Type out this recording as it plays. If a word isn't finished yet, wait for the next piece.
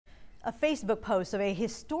A Facebook post of a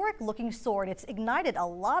historic-looking sword. It's ignited a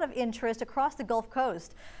lot of interest across the Gulf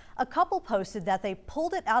Coast. A couple posted that they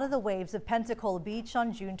pulled it out of the waves of Pensacola Beach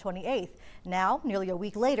on June 28th. Now, nearly a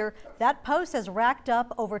week later, that post has racked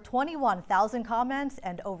up over 21,000 comments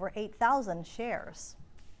and over 8,000 shares.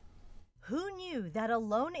 Who knew that a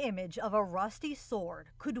lone image of a rusty sword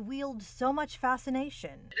could wield so much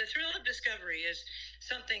fascination? The thrill of discovery is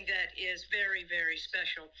something that is very, very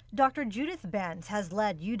special. Dr. Judith Benz has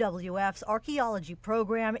led UWF's archaeology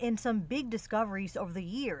program in some big discoveries over the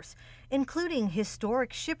years, including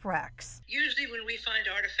historic shipwrecks. Usually when we find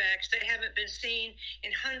artifacts, they haven't been seen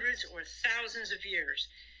in hundreds or thousands of years.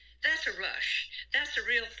 That's a rush. That's the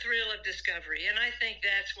real thrill of discovery. And I think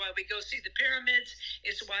that's why we go see the pyramids.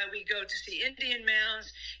 It's why we go to see Indian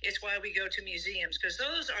mounds. It's why we go to museums, because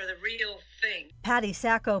those are the real thing. Patty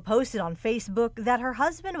Sacco posted on Facebook that her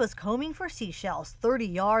husband was combing for seashells 30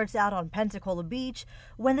 yards out on Pensacola Beach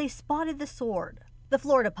when they spotted the sword. The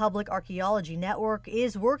Florida Public Archaeology Network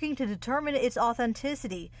is working to determine its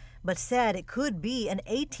authenticity, but said it could be an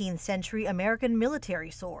 18th century American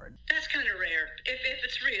military sword. That's kind of rare, if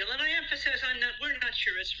it's real. And I emphasize, we're not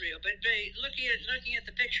sure it's real, but looking at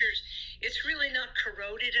the pictures, it's really not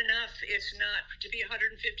corroded enough. It's not to be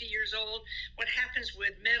 150 years old. What happens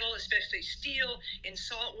with metal, especially steel, in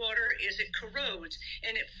salt water is it corrodes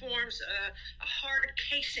and it forms a hard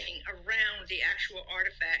casing around the actual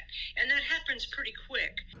artifact. And that happens pretty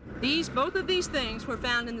quick. Both of these things were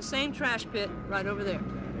found in the same trash pit right over there,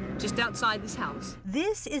 just outside this house.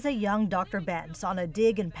 This is a young Dr. Benz on a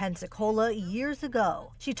dig in Pensacola years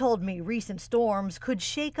ago. She told me recent storms could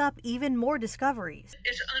shake up even more discoveries.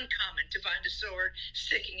 It's uncommon to find a sword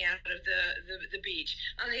sticking out of the beach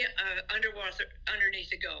on the underwater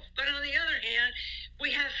underneath the Gulf. But on the other hand,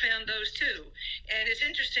 we have found those too. And it's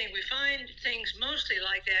interesting, we find things mostly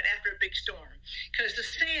like that after a big storm because the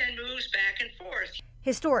sand moves back and forth.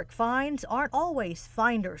 Historic finds aren't always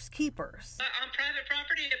finders keepers. On private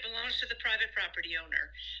property, it belongs to the private property owner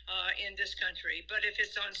in this country. But if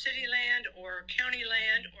it's on city land or county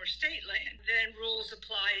land or state land, then rules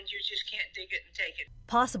apply and you just can't dig it and take it.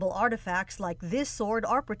 Possible artifacts like this sword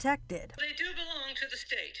are protected. They do belong to the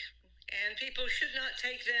state, and people should not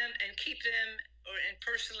take them and keep them and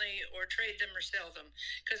personally or trade them or sell them,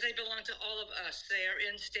 because they belong to all of us. They are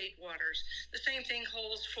in state waters. The same thing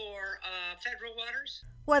holds for federal waters.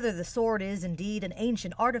 Whether the sword is indeed an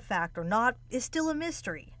ancient artifact or not is still a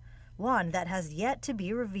mystery, one that has yet to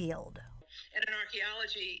be revealed. And in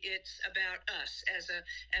archaeology, it's about us as a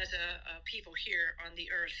people here on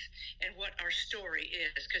the earth and what our story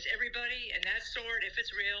is, because everybody and that sword, if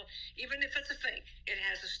it's real, even if it's a fake, it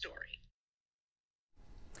has a story.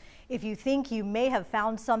 If you think you may have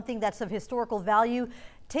found something that's of historical value,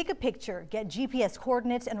 take a picture, get GPS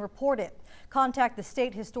coordinates, and report it. Contact the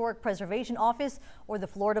State Historic Preservation Office or the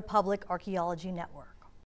Florida Public Archaeology Network.